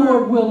 Our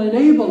Lord will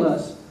enable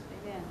us.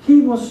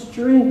 He will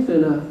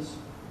strengthen us.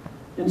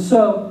 And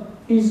so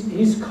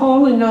He's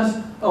calling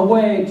us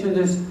away to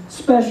this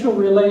special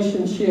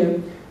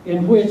relationship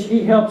in which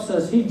He helps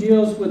us. He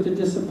deals with the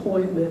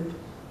disappointment.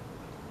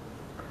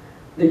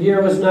 The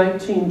year was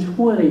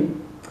 1920.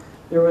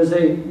 There was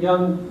a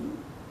young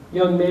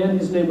man.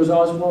 His name was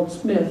Oswald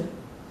Smith.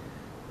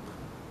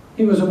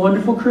 He was a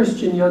wonderful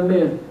Christian young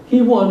man.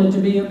 He wanted to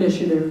be a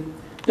missionary.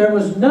 There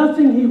was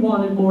nothing he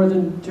wanted more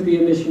than to be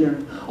a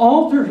missionary.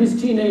 All through his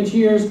teenage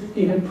years,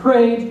 he had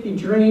prayed, he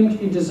dreamed,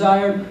 he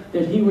desired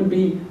that he would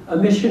be a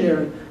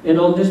missionary. And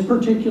on this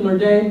particular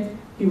day,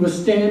 he was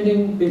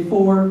standing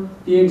before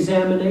the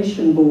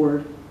examination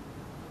board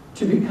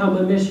to become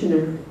a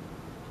missionary.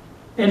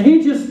 And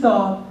he just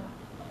thought,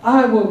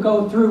 I will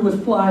go through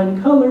with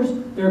flying colors.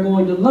 They're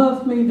going to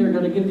love me. They're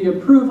going to give the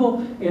approval.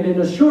 And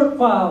in a short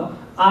while,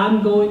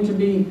 I'm going to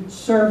be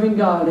serving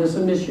God as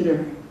a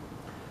missionary.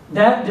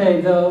 That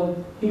day,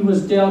 though, he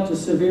was dealt a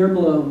severe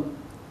blow.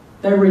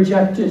 They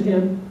rejected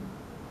him.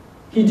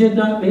 He did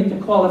not meet the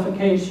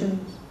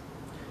qualifications.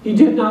 He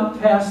did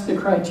not pass the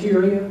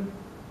criteria.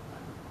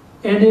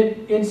 And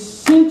it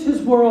sent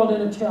his world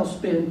in a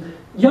tailspin.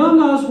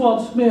 Young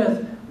Oswald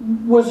Smith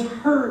was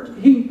hurt.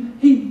 He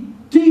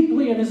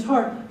deeply in his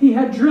heart, he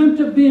had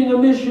dreamt of being a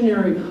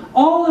missionary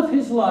all of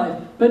his life.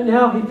 But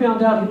now he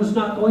found out he was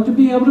not going to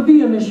be able to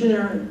be a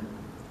missionary.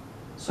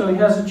 So he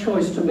has a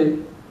choice to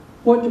make.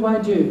 What do I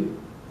do?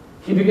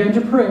 He began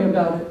to pray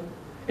about it.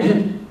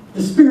 And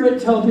the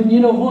Spirit told him, you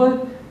know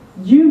what?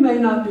 You may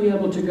not be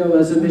able to go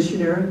as a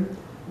missionary,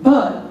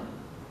 but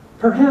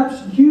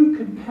perhaps you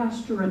could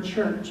pastor a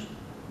church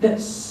that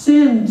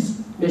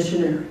sends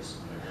missionaries.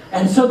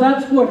 And so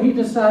that's what he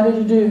decided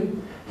to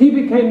do. He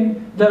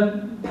became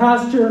the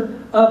pastor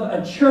of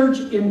a church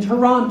in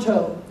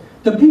Toronto,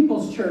 the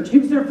People's Church. He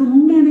was there for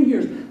many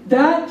years.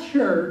 That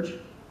church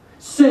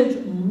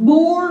sent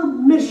more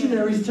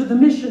missionaries to the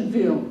mission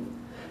field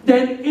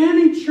than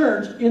any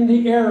church in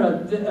the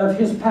era of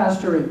his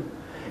pastoring.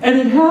 And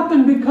it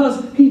happened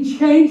because he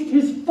changed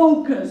his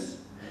focus.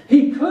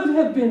 He could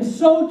have been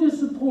so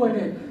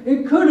disappointed.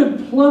 It could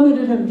have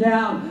plummeted him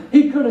down.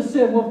 He could have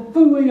said, well,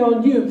 phooey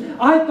on you.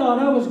 I thought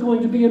I was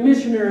going to be a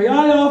missionary.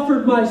 I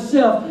offered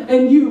myself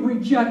and you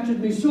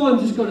rejected me. So I'm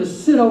just going to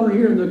sit over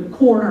here in the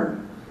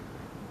corner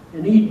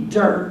and eat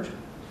dirt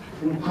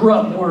and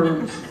grub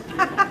worms.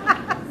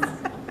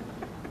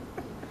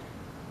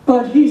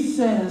 But he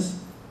says,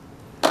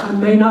 I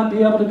may not be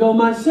able to go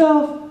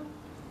myself,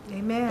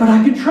 Amen. but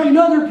I can train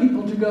other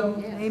people to go.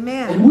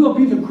 Amen. And we'll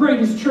be the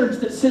greatest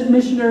church that sent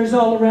missionaries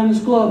all around this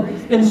globe.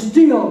 And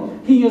still,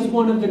 he is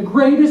one of the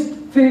greatest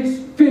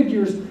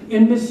figures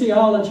in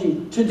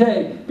missiology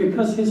today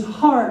because his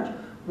heart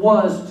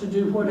was to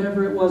do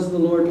whatever it was the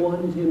Lord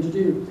wanted him to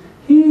do.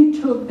 He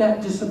took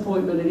that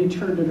disappointment and he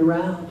turned it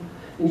around.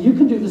 And you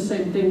can do the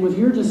same thing with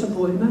your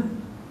disappointment.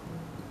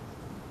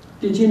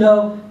 Did you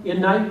know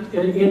in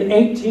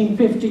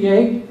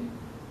 1858,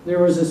 there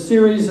was a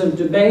series of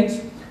debates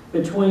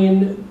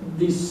between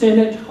the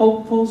Senate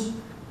hopefuls,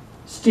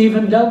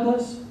 Stephen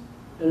Douglas,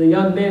 and a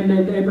young man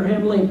named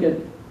Abraham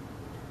Lincoln.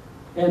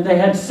 And they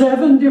had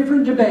 7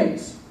 different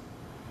debates.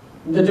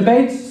 The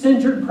debates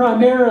centered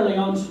primarily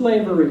on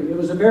slavery. It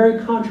was a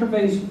very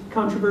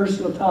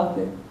controversial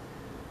topic.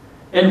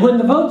 And when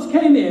the votes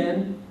came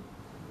in,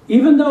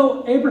 even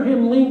though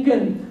Abraham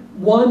Lincoln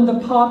won the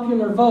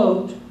popular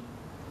vote,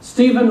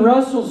 Stephen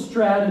Russell's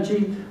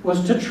strategy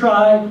was to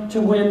try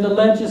to win the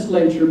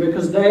legislature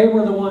because they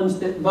were the ones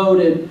that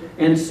voted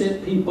and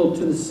sent people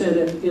to the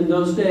Senate in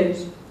those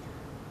days.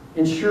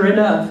 And sure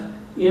enough,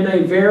 in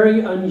a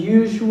very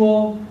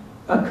unusual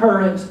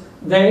occurrence,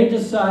 they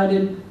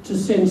decided to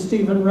send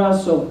Stephen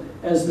Russell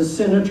as the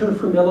senator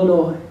from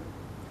Illinois.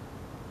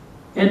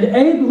 And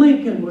Abe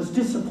Lincoln was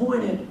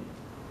disappointed.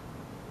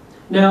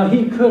 Now,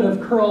 he could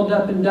have curled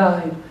up and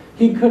died.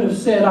 He could have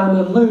said, I'm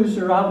a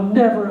loser. I'll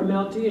never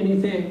amount to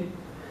anything.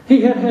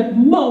 He had had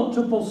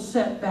multiple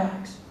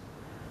setbacks.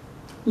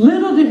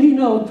 Little did he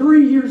know,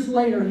 3 years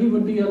later, he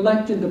would be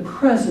elected the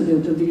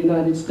President of the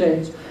United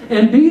States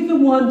and be the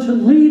one to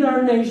lead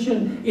our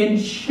nation in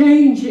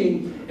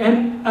changing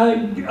and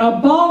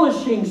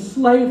abolishing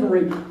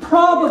slavery.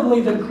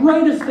 Probably the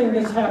greatest thing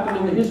that's happened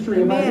in the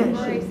history of our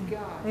nation.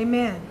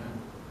 Amen.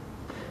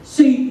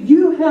 See,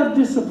 you have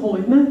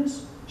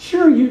disappointments.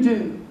 Sure you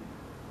do.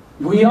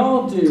 We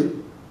all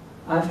do.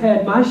 I've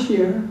had my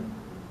share.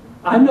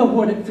 I know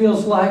what it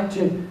feels like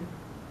to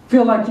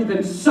feel like you've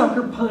been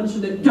sucker punched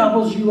and it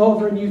doubles you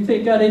over and you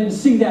think, I didn't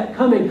see that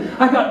coming.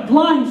 I got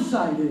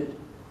blindsided.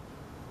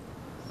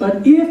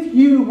 But if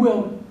you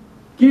will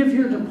give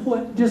your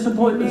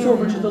disappointments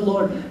over to the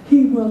Lord,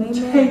 He will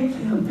take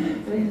them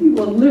and He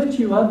will lift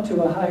you up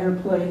to a higher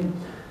plane.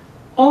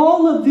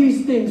 All of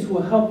these things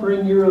will help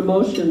bring your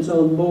emotions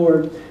on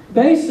board.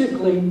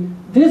 Basically,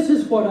 this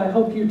is what I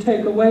hope you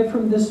take away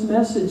from this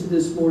message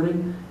this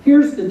morning.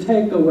 Here's the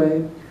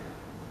takeaway.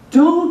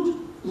 Don't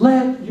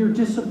let your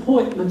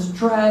disappointments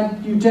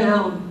drag you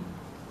down.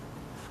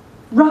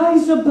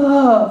 Rise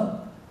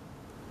above.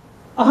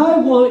 I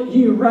want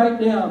you right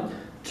now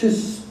to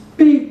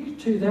speak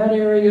to that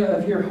area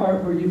of your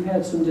heart where you've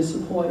had some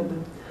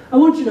disappointment. I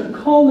want you to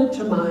call it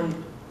to mind.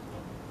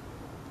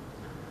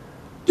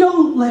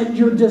 Don't let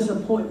your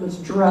disappointments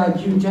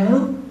drag you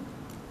down.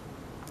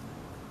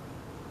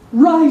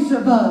 Rise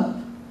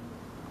above.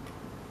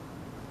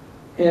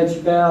 Heads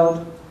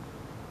bowed,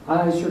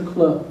 eyes are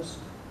closed.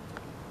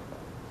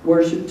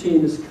 Worship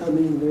team is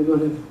coming. They're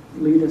going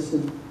to lead us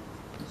in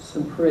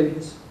some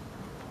praise.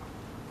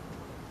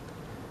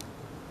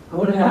 I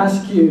want to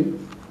ask you,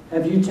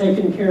 have you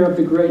taken care of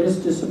the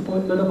greatest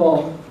disappointment of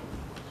all?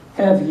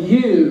 Have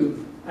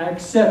you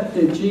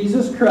accepted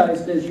Jesus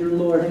Christ as your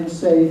Lord and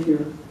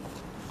Savior?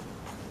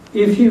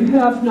 If you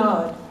have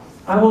not,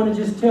 I want to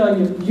just tell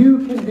you,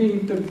 you can be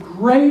the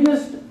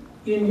greatest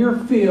in your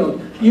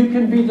field. You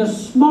can be the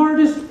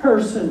smartest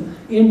person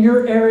in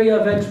your area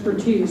of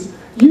expertise.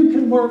 You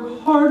can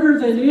work harder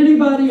than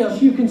anybody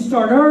else. You can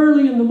start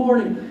early in the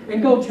morning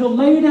and go till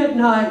late at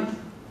night.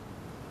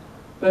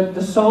 But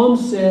the Psalm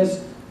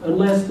says,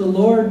 unless the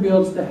Lord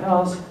builds the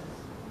house,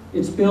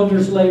 its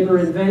builders labor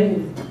in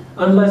vain.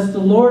 Unless the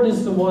Lord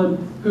is the one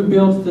who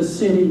builds the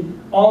city,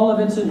 all of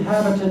its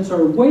inhabitants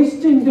are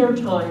wasting their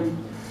time.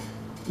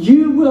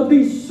 You will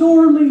be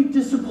sorely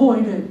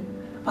disappointed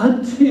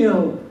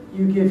until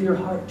you give your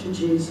heart to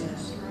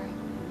Jesus.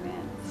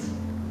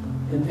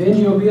 And then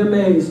you'll be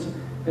amazed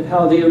at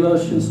how the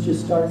emotions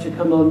just start to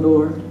come on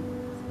board.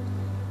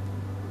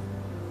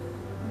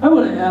 I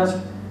want to ask,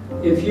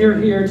 if you're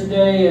here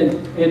today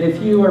and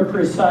if you are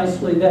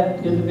precisely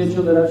that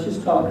individual that I was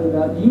just talking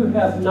about, you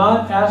have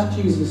not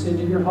asked Jesus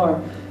into your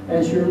heart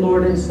as your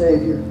Lord and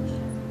Savior,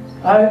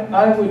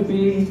 I would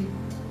be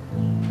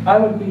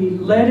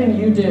letting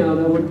you down.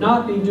 I would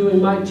not be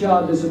doing my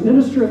job as a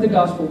minister of the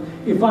gospel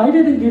if I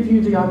didn't give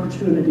you the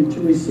opportunity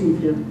to receive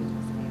Him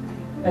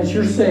as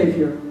your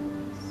Savior.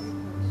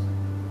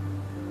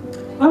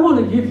 I want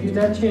to give you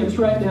that chance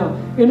right now.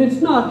 And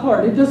it's not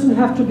hard. It doesn't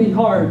have to be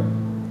hard.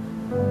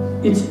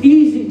 It's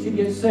easy to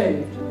get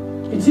saved.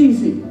 It's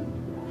easy.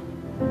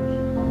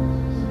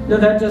 Now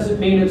that doesn't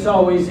mean it's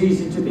always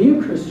easy to be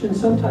a Christian.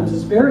 Sometimes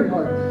it's very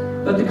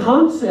hard. But the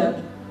concept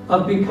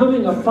of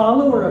becoming a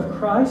follower of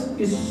Christ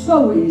is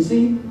so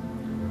easy.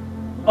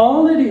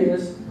 All it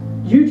is,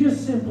 you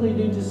just simply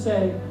need to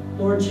say,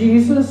 Lord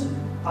Jesus,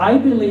 I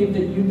believe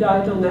that you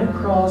died on that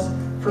cross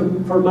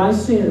for my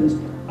sins.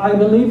 I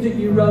believe that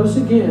you rose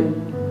again,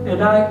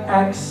 and I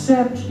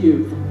accept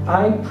you.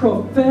 I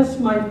profess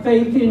my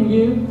faith in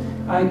you.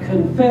 I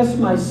confess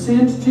my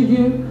sins to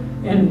you,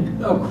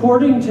 and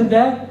according to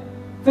that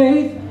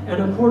faith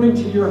and according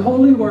to your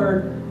holy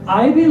word,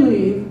 I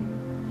believe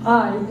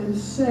I am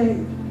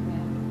saved.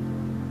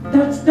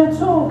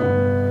 That's all.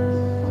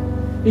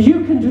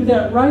 You can do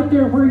that right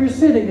there where you're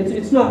sitting.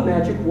 It's not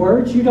magic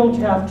words. You don't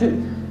have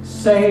to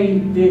say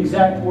the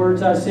exact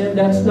words I said.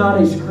 That's not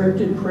a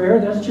scripted prayer.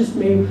 That's just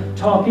me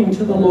talking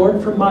to the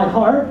Lord from my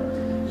heart.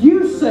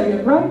 You say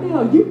it right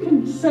now. You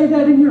can say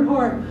that in your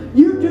heart.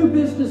 You do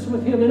business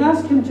with Him and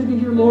ask Him to be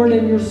your Lord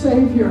and your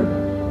Savior.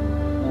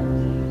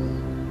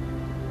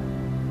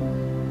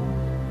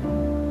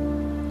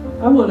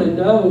 I want to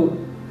know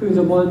who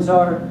the ones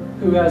are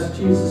who ask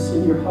Jesus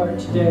in your heart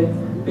today,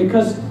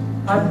 because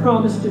I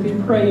promise to be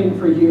praying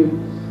for you.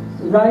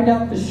 Right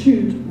out the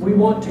chute, we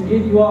want to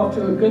get you off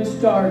to a good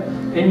start,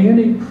 and you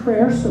need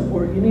prayer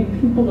support. You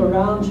need people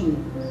around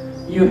you.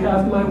 You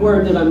have my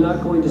word that I'm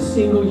not going to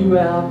single you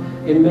out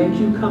and make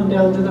you come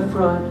down to the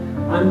front.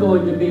 I'm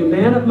going to be a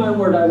man of my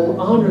word. I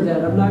will honor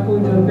that. I'm not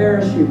going to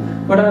embarrass you.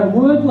 But I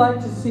would like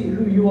to see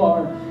who you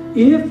are.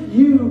 If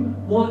you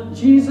want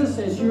Jesus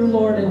as your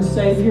Lord and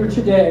Savior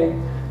today,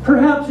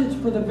 perhaps it's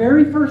for the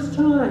very first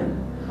time,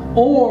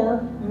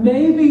 or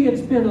maybe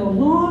it's been a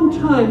long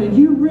time and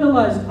you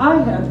realize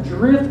I have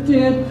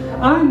drifted.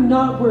 I'm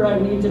not where I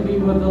need to be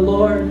with the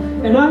Lord,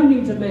 and I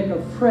need to make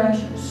a fresh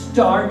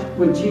start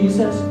with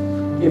Jesus.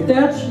 If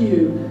that's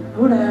you, I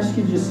want to ask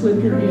you to just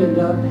slip your hand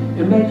up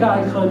and make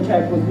eye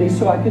contact with me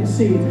so I can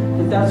see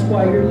that that's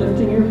why you're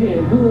lifting your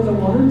hand. Who are the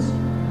ones?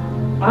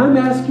 I'm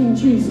asking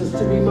Jesus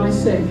to be my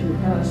Savior,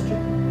 Pastor.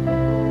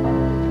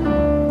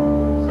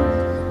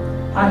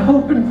 I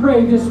hope and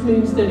pray this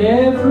means that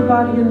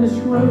everybody in this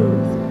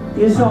room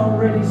is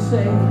already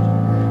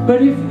saved.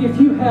 But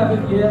if you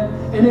haven't yet,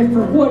 and if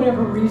for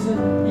whatever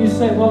reason you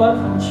say, well,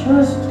 I'm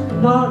just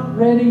not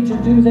ready to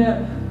do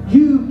that,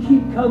 you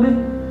keep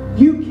coming.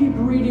 You keep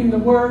reading the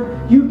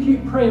Word. You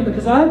keep praying,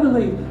 because I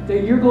believe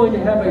that you're going to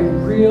have a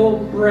real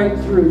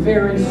breakthrough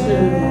very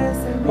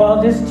soon.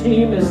 While this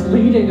team is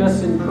leading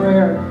us in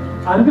prayer,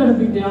 I'm going to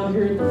be down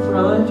here at the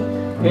front,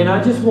 and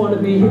I just want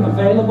to be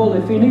available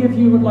if any of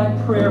you would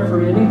like prayer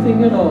for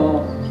anything at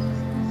all.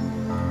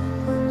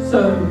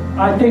 So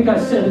I think I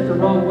said it the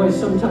wrong way.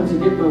 Sometimes I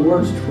get my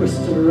words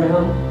twisted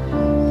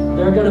around.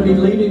 They're going to be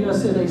leading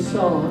us in a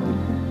song.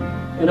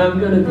 And I'm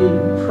going to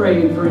be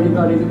praying for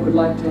anybody that would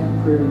like to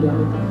have prayer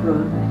down at the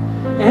front.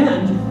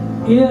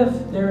 And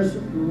if there's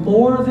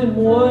more than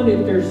one,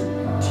 if there's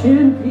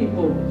 10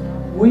 people,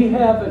 we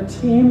have a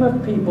team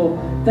of people.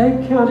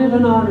 They count it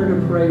an honor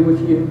to pray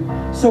with you.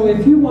 So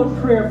if you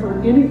want prayer for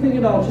anything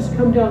at all, just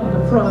come down to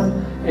the front,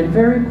 and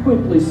very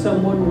quickly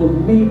someone will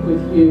meet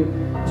with you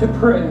to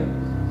pray.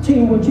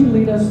 Team, would you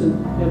lead us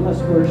and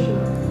let's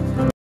worship?